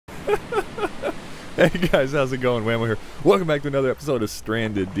Hey guys, how's it going? Whamo here. Welcome back to another episode of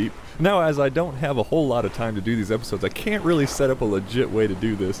Stranded Deep. Now, as I don't have a whole lot of time to do these episodes, I can't really set up a legit way to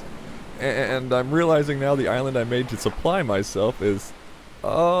do this. And I'm realizing now the island I made to supply myself is,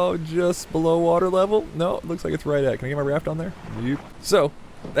 just below water level? No, it looks like it's right at. Can I get my raft on there? Yep. So,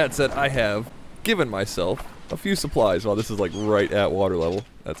 that said, I have given myself a few supplies while this is like right at water level.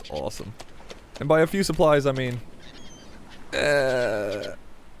 That's awesome. And by a few supplies, I mean...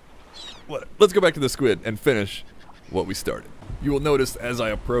 what? Let's go back to the squid and finish what we started. You will notice as I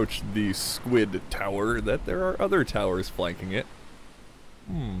approach the squid tower that there are other towers flanking it.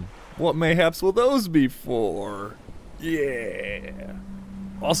 What mayhaps will those be for? Yeah.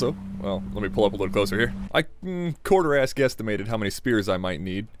 Also, well, let me pull up a little closer here. I quarter-ass guesstimated how many spears I might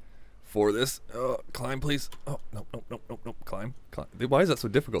need for this. Climb, please. Oh, no, climb. Why is that so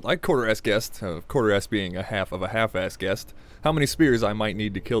difficult? I quarter-ass guessed, quarter-ass being a half of a half-ass guessed, how many spears I might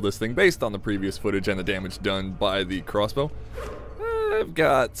need to kill this thing based on the previous footage and the damage done by the crossbow. I've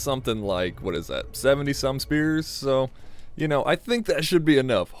got something like, what is that, 70-some spears, so, you know, I think that should be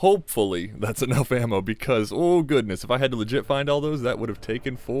enough. Hopefully that's enough ammo because, oh goodness, if I had to legit find all those, that would have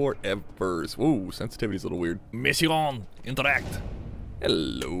taken forever. Ooh, sensitivity's a little weird. Mission, interact.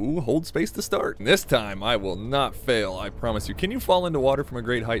 Hello, hold space to start. This time I will not fail, I promise you. Can you fall into water from a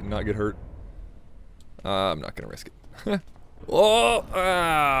great height and not get hurt? I'm not gonna risk it. Oh,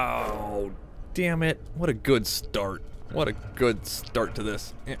 ow, damn it. What a good start. What a good start to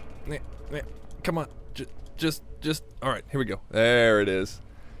this. Come on, just, alright, here we go. There it is.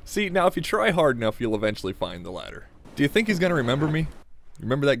 See, now if you try hard enough, you'll eventually find the ladder. Do you think he's gonna remember me?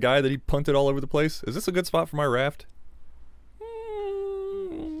 Remember that guy that he punted all over the place? Is this a good spot for my raft?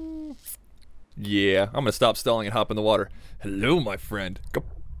 Yeah, I'm gonna stop stalling and hop in the water. Hello, my friend.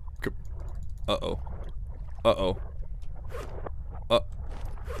 Uh-oh.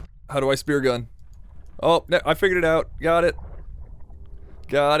 How do I spear gun? Oh, I figured it out. Got it.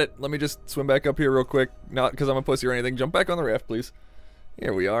 Let me just swim back up here real quick. Not because I'm a pussy or anything. Jump back on the raft, please.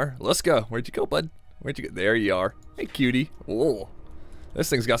 Here we are. Let's go. Where'd you go, bud? Where'd you go? There you are. Hey, cutie. Whoa. This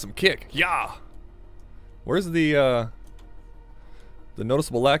thing's got some kick. Yeah. Where's the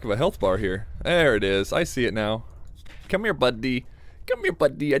noticeable lack of a health bar here? There it is. I see it now. Come here, buddy. Come here,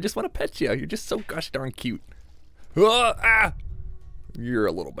 buddy. I just want to pet you. You're just so gosh darn cute. You're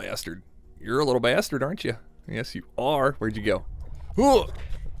a little bastard. You're a little bastard, aren't you? Yes, you are. Where'd you go?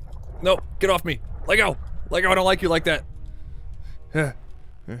 No, get off me. Let go. Let go. I don't like you like that.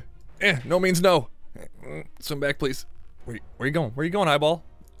 No means no. Swim back, please. Where you going? Where you going, eyeball?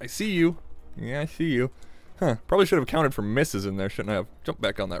 I see you. Yeah, I see you. Huh, probably should have counted for misses in there, shouldn't I have? Jump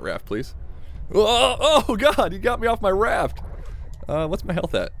back on that raft, please. Oh God, you got me off my raft. What's my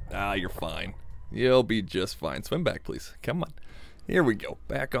health at? Ah, you're fine. You'll be just fine. Swim back, please. Come on. Here we go.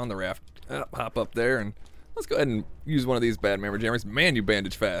 Back on the raft. Hop up there, and let's go ahead and use one of these bad memory jammers. Man, you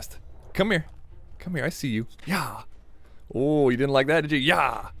bandage fast. Come here. Come here, I see you. Yeah. Oh, you didn't like that, did you?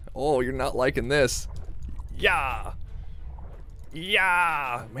 Yeah. Oh, you're not liking this. Yeah.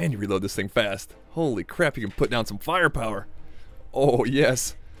 Yeah. Man, you reload this thing fast. Holy crap, you can put down some firepower. Oh,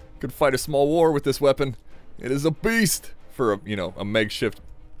 yes. Could fight a small war with this weapon. It is a beast for a makeshift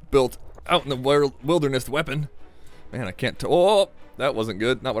built out in the wilderness weapon. Man, I can't oh, that wasn't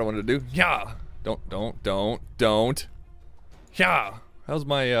good. Not what I wanted to do. Yeah. Don't. Yeah. How's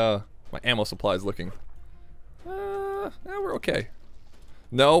my my ammo supplies looking? Yeah, we're okay.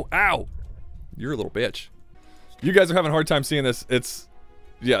 No. Ow. You're a little bitch. You guys are having a hard time seeing this. It's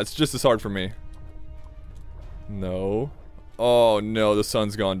just as hard for me. No. Oh no, the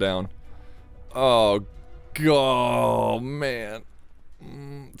sun's gone down. Oh man.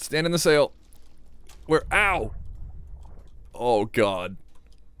 Stand in the sail. Where? Ow. Oh God.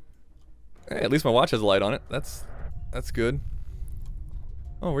 Hey, at least my watch has a light on it. That's good.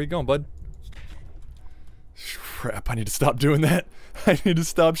 Oh, where you going, bud? Crap, I need to stop doing that. I need to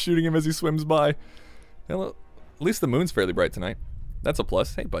stop shooting him as he swims by. Hello. At least the moon's fairly bright tonight. That's a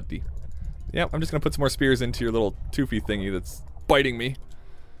plus. Hey, buddy. Yeah, I'm just gonna put some more spears into your little toofy thingy that's biting me.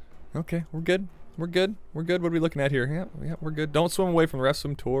 Okay, we're good. We're good. What are we looking at here? Yeah, we're good. Don't swim away from the raft.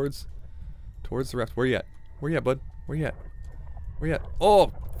 Swim towards the raft. Where you at? Where you at, bud? Where you at?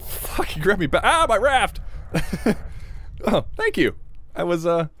 Oh, fuck! You grabbed me back. Ah, my raft! Oh, thank you. I was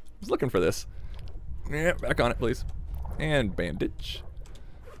looking for this. Yeah, back on it, please. And bandage.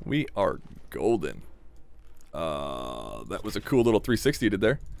 We are golden. That was a cool little 360 you did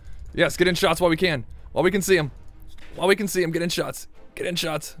there. Yes, get in shots while we can. While we can see him. Get in shots.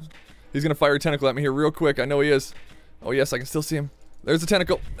 He's gonna fire a tentacle at me here real quick. I know he is. Oh yes, I can still see him. There's the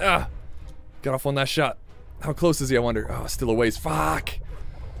tentacle. Ah! Got off on that shot. How close is he, I wonder? Oh, still a ways. Fuck!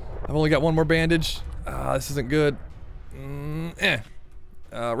 I've only got one more bandage. This isn't good.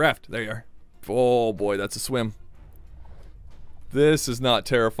 Raft, there you are. Oh boy, that's a swim. This is not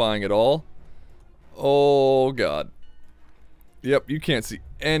terrifying at all. Oh god. Yep, you can't see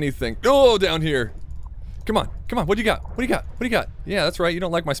anything. Oh, down here. Come on, come on, what do you got? What do you got? What do you got? Yeah, that's right, you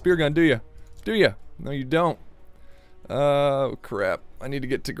don't like my spear gun, do you? Do you? No, you don't. Oh, crap. I need to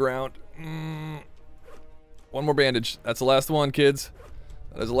get to ground. One more bandage. That's the last one, kids.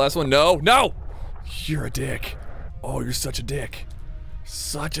 That is the last one. No, no! You're a dick. Oh, you're such a dick.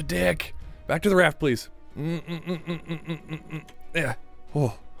 Such a dick. Back to the raft, please. Yeah.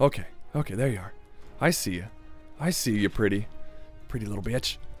 Oh, okay. Okay, there you are. I see you. I see you, pretty little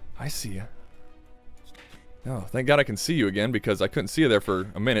bitch. I see you. Oh, thank God I can see you again, because I couldn't see you there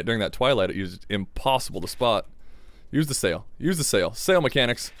for a minute during that twilight. It was impossible to spot. Use the sail. Use the sail. Sail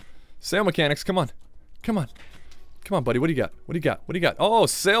mechanics. Sail mechanics, come on. Come on. Come on, buddy. What do you got? What do you got? What do you got? Oh,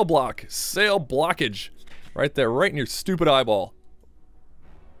 sail block. Sail blockage. Right there, right in your stupid eyeball.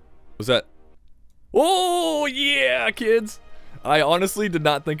 Was that... Oh, yeah, kids. I honestly did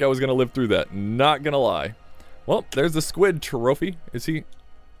not think I was going to live through that. Not going to lie. Well, there's the squid trophy. Is he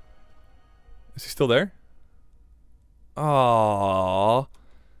still there? Aww.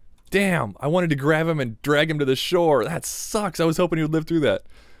 Damn, I wanted to grab him and drag him to the shore. That sucks. I was hoping he would live through that.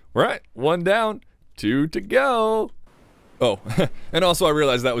 Right, 1 down, 2 to go. Oh, and also I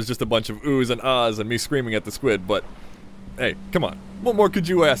realized that was just a bunch of oohs and ahs and me screaming at the squid, but hey, come on. What more could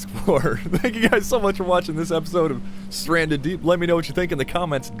you ask for? Thank you guys so much for watching this episode of Stranded Deep. Let me know what you think in the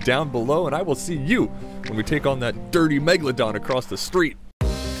comments down below, and I will see you when we take on that dirty megalodon across the street.